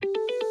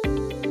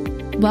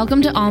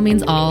Welcome to All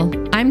Means All.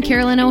 I'm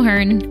Carolyn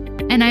O'Hearn.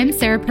 And I'm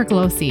Sarah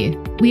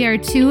Percolosi. We are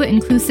two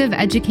inclusive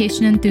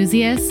education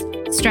enthusiasts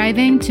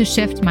striving to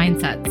shift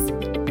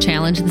mindsets,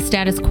 Challenge the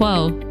status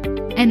quo,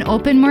 and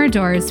open more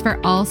doors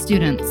for all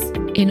students,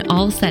 in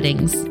all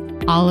settings,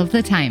 all of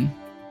the time.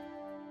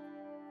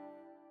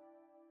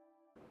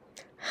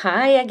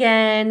 Hi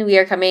again. We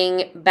are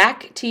coming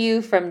back to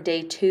you from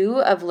day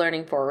 2 of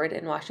Learning Forward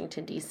in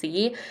Washington,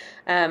 D.C.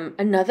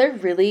 Another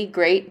really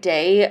great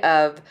day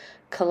of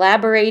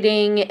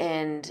collaborating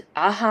and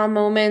aha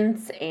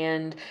moments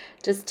and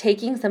just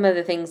taking some of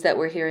the things that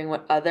we're hearing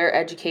what other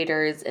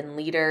educators and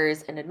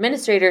leaders and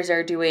administrators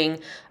are doing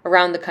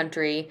around the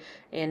country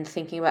and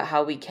thinking about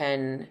how we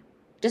can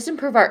just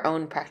improve our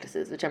own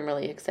practices, which I'm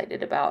really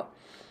excited about.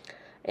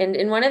 And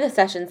in one of the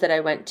sessions that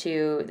I went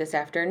to this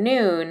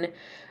afternoon,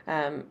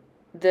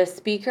 the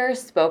speaker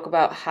spoke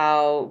about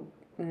how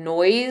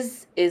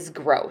noise is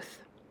growth.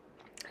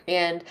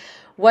 And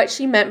what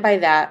she meant by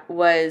that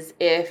was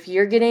if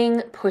you're getting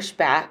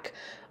pushback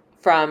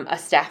from a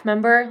staff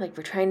member, like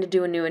we're trying to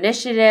do a new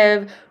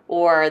initiative,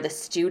 or the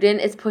student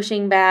is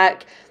pushing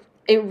back,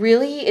 it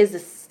really is a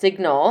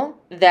signal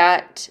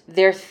that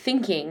they're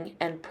thinking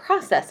and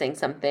processing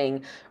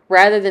something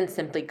rather than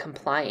simply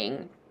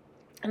complying.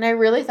 And I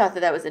really thought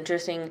that was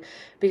interesting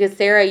because,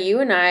 Sarah, you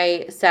and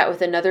I sat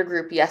with another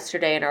group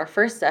yesterday in our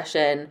first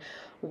session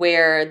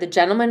where the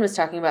gentleman was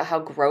talking about how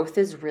growth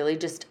is really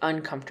just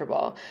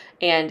uncomfortable.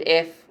 And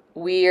if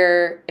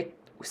we're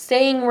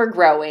saying we're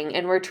growing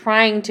and we're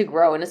trying to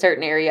grow in a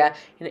certain area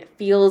and it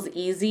feels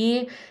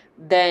easy,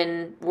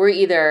 then we're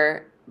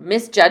either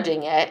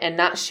misjudging it and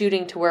not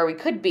shooting to where we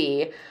could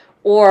be,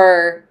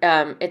 or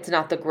it's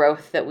not the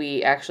growth that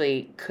we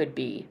actually could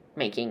be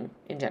making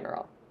in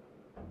general.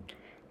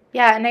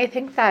 Yeah, and I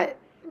think that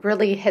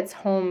really hits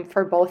home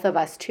for both of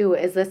us too,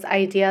 is this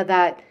idea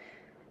that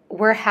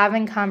we're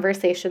having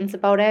conversations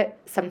about it.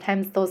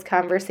 Sometimes those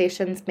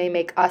conversations may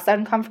make us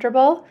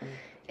uncomfortable.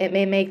 It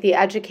may make the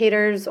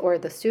educators or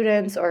the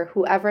students or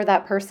whoever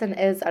that person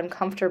is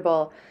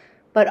uncomfortable.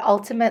 But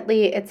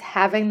ultimately, it's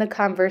having the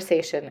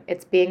conversation.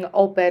 It's being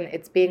open.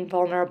 It's being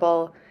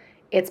vulnerable.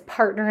 It's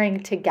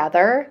partnering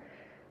together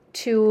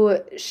to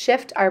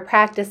shift our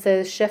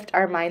practices, shift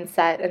our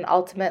mindset, and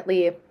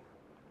ultimately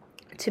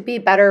to be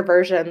better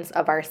versions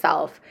of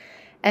ourselves.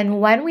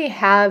 And when we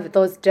have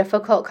those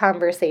difficult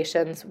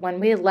conversations, when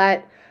we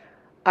let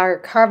our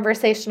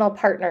conversational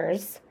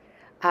partners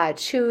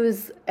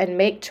choose and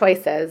make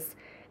choices,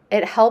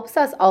 it helps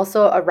us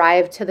also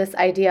arrive to this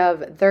idea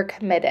of they're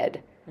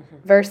committed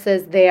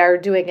versus they are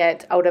doing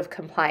it out of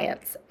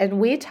compliance. And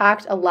we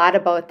talked a lot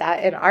about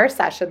that in our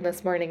session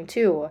this morning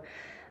too,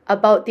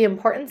 about the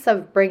importance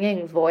of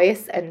bringing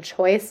voice and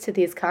choice to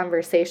these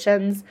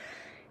conversations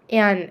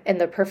and in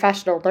the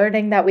professional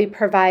learning that we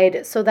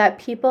provide so that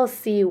people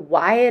see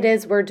why it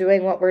is we're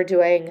doing what we're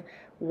doing,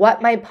 what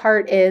my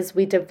part is.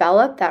 We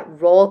develop that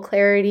role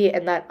clarity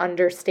and that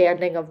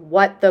understanding of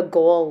what the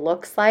goal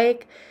looks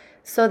like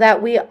so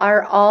that we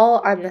are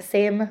all on the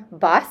same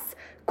bus,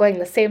 going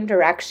the same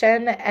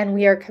direction, and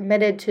we are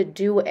committed to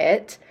do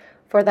it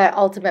for that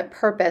ultimate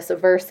purpose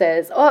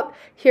versus, oh,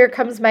 here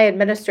comes my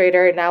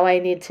administrator, and now I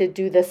need to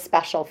do this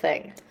special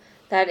thing.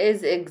 That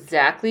is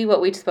exactly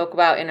what we spoke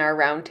about in our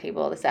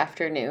roundtable this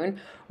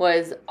afternoon,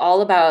 was all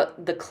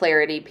about the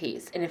clarity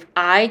piece. And if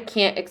I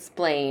can't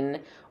explain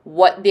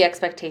what the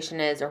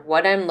expectation is or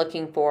what I'm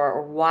looking for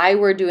or why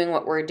we're doing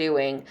what we're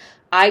doing,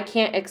 I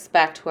can't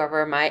expect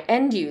whoever my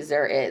end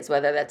user is,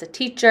 whether that's a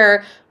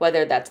teacher,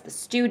 whether that's the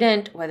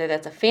student, whether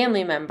that's a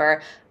family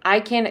member, I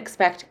can't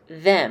expect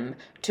them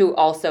to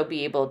also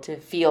be able to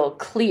feel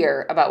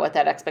clear about what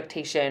that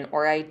expectation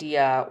or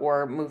idea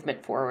or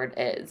movement forward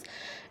is.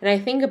 And I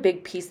think a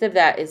big piece of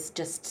that is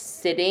just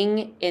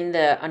sitting in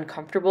the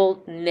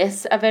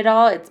uncomfortableness of it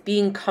all. It's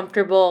being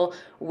comfortable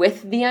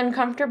with the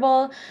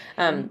uncomfortable.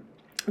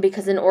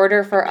 Because in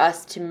order for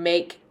us to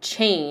make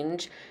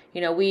change,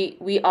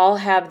 we all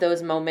have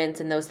those moments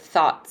and those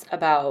thoughts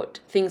about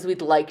things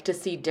we'd like to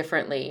see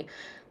differently.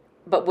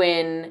 But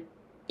when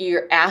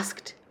you're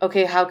asked,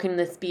 okay, how can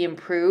this be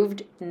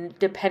improved?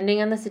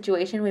 Depending on the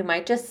situation, we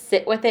might just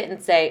sit with it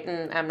and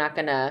say, I'm not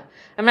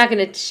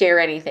gonna share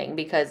anything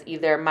because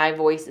either my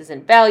voice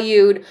isn't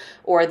valued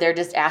or they're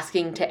just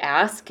asking to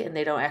ask and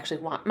they don't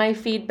actually want my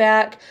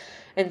feedback.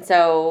 And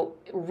so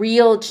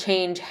real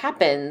change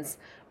happens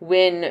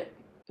when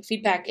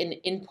feedback and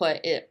input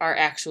are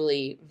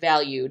actually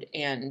valued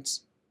and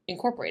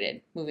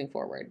incorporated moving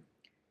forward.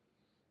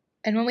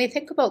 And when we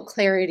think about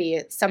clarity,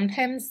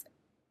 sometimes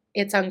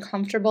it's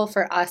uncomfortable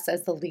for us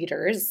as the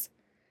leaders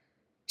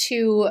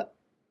to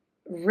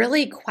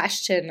really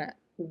question,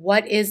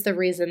 what is the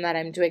reason that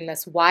I'm doing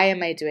this? Why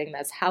am I doing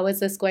this? How is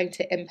this going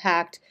to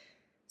impact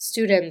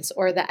students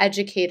or the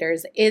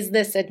educators? Is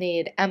this a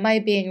need? Am I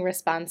being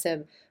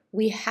responsive?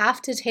 We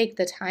have to take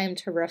the time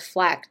to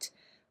reflect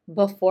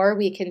before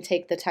we can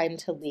take the time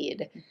to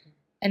lead.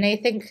 And I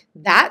think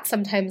that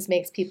sometimes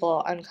makes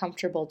people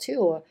uncomfortable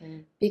too,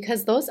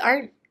 because those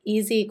aren't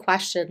easy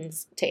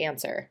questions to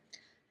answer.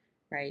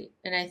 Right.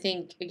 And I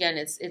think, again,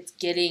 it's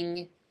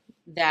getting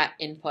that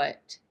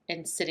input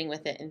and sitting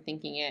with it and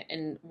thinking it.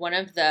 And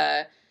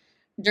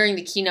during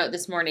the keynote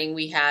this morning,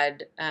 we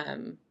had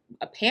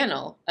a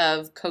panel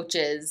of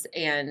coaches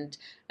and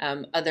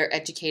other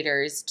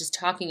educators just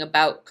talking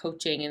about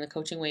coaching and the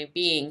coaching way of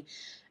being.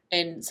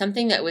 And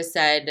something that was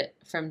said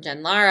from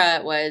Jen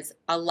Lara was,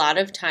 a lot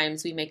of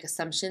times we make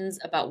assumptions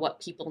about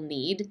what people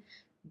need.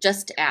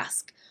 Just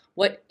ask,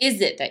 what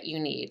is it that you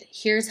need?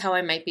 Here's how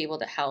I might be able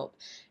to help.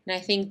 And I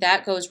think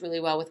that goes really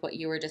well with what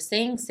you were just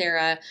saying,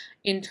 Sarah,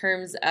 in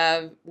terms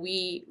of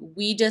we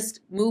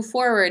just move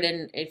forward.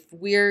 And if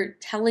we're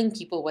telling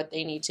people what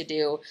they need to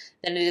do,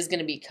 then it is going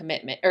to be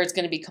commitment, or it's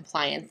going to be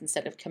compliance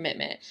instead of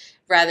commitment,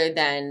 rather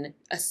than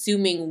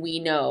assuming we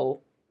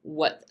know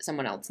what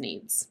someone else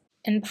needs.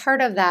 And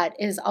part of that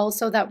is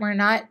also that we're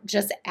not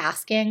just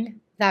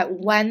asking, that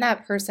when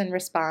that person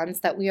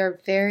responds, that we are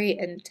very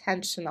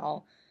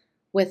intentional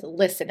with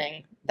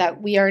listening,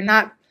 that we are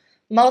not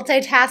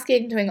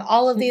multitasking, doing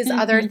all of these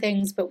other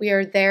things, but we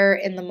are there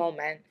in the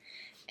moment.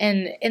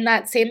 And in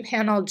that same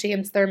panel,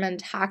 James Thurman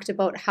talked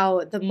about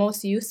how the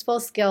most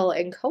useful skill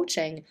in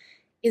coaching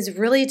is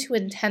really to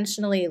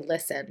intentionally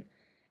listen.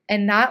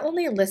 And not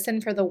only listen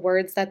for the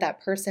words that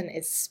that person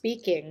is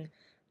speaking,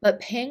 but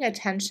paying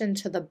attention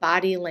to the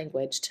body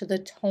language, to the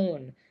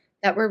tone,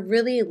 that we're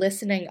really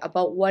listening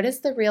about what is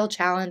the real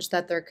challenge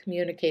that they're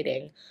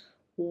communicating.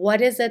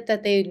 What is it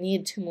that they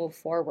need to move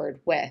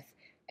forward with?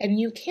 And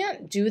you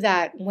can't do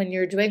that when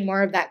you're doing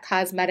more of that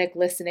cosmetic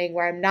listening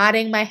where I'm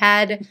nodding my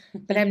head,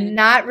 but I'm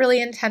not really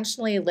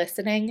intentionally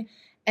listening.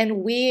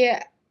 And we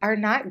are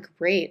not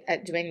great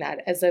at doing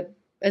that as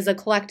a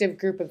collective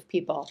group of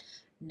people.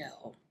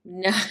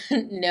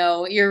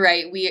 No, you're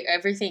right. We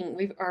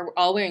are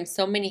all wearing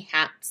so many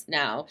hats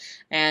now,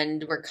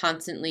 and we're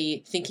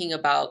constantly thinking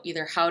about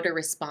either how to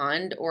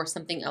respond or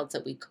something else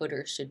that we could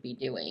or should be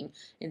doing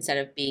instead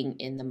of being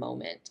in the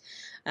moment.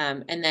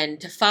 And then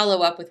to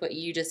follow up with what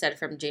you just said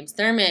from James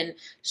Thurman,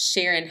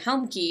 Sharon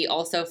Helmke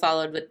also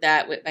followed with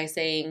that by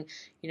saying,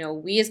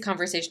 we as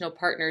conversational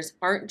partners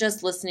aren't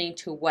just listening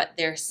to what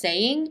they're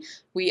saying.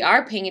 We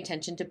are paying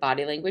attention to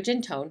body language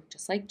and tone,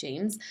 just like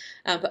James,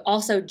 but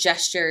also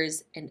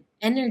gestures and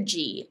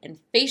energy and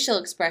facial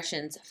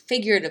expressions,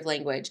 figurative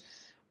language.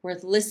 We're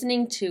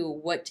listening to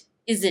what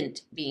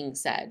isn't being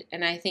said.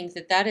 And I think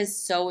that that is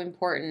so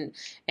important.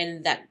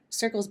 And that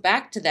circles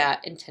back to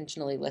that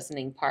intentionally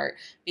listening part,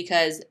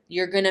 because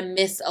you're going to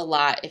miss a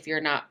lot if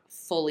you're not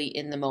fully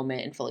in the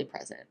moment and fully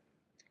present.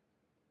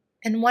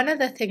 And one of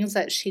the things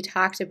that she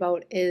talked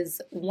about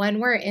is when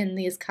we're in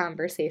these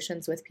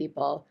conversations with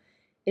people,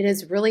 it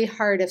is really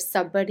hard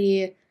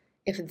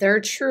if their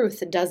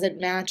truth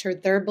doesn't match or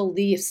their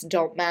beliefs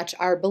don't match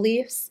our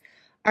beliefs.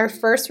 Our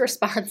first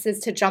response is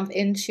to jump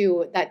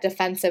into that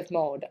defensive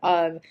mode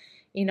of,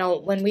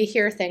 when we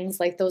hear things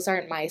like, those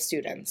aren't my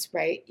students,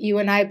 right? You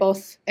and I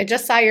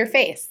just saw your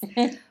face.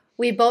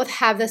 We both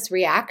have this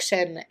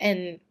reaction,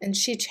 and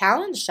she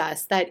challenged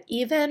us that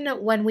even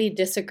when we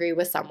disagree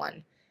with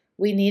someone,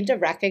 we need to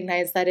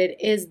recognize that it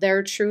is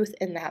their truth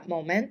in that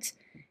moment,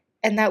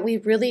 and that we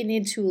really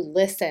need to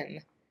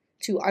listen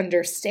to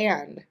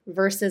understand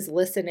versus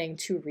listening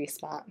to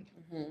respond.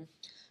 Mm-hmm.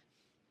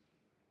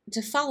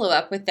 To follow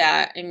up with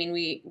that,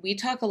 we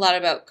talk a lot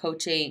about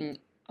coaching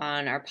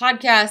on our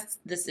podcast.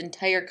 This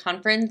entire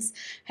conference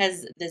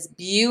has this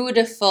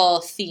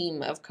beautiful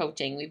theme of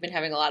coaching. We've been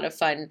having a lot of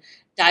fun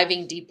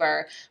diving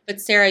deeper.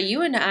 But Sarah,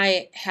 you and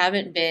I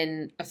haven't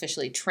been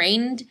officially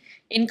trained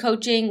in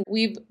coaching.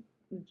 We've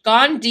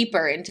gone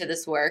deeper into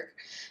this work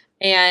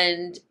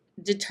and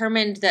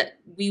determined that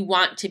we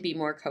want to be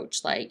more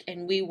coach-like,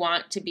 and we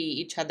want to be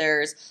each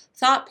other's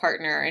thought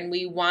partner, and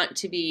we want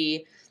to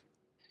be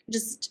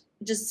just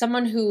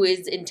someone who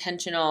is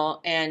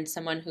intentional and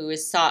someone who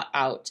is sought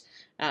out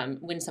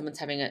when someone's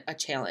having a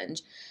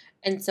challenge.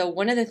 And so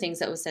one of the things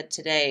that was said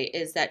today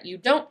is that you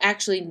don't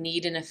actually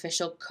need an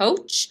official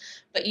coach,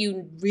 but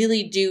you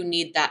really do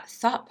need that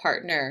thought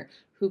partner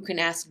who can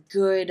ask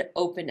good,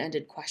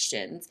 open-ended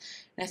questions.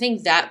 And I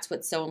think that's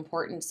what's so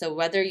important. So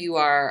whether you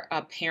are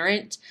a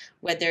parent,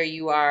 whether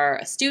you are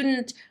a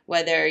student,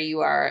 whether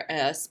you are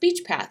a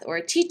speech path or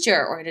a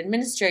teacher or an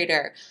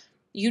administrator,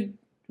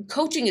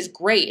 coaching is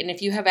great. And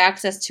if you have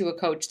access to a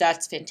coach,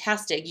 that's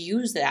fantastic.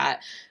 Use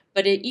that.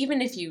 But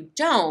even if you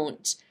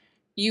don't,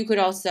 you could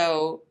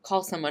also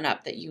call someone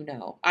up that you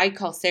know. I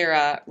call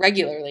Sarah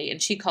regularly,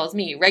 and she calls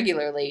me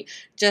regularly,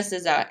 just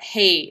as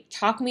hey,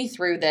 talk me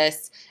through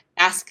this,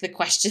 ask the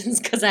questions,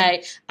 because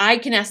I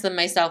can ask them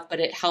myself, but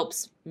it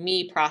helps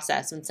me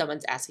process when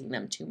someone's asking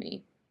them to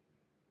me.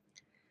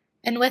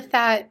 And with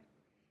that,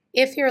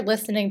 if you're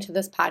listening to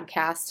this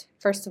podcast,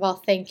 first of all,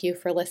 thank you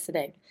for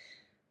listening.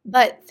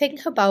 But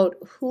think about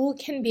who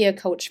can be a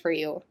coach for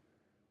you.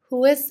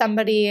 Who is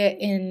somebody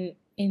in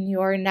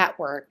your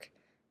network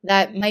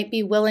that might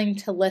be willing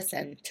to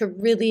listen, to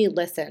really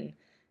listen,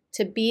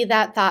 to be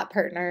that thought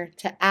partner,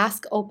 to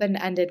ask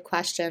open-ended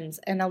questions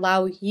and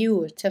allow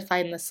you to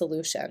find the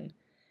solution.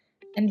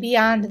 And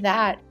beyond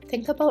that,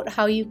 think about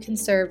how you can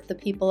serve the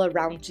people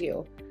around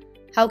you.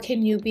 How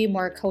can you be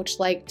more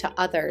coach-like to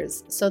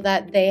others so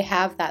that they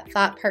have that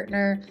thought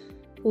partner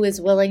who is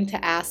willing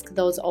to ask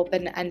those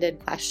open-ended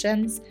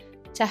questions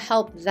to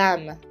help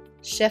them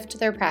shift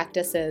their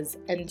practices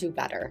and do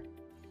better?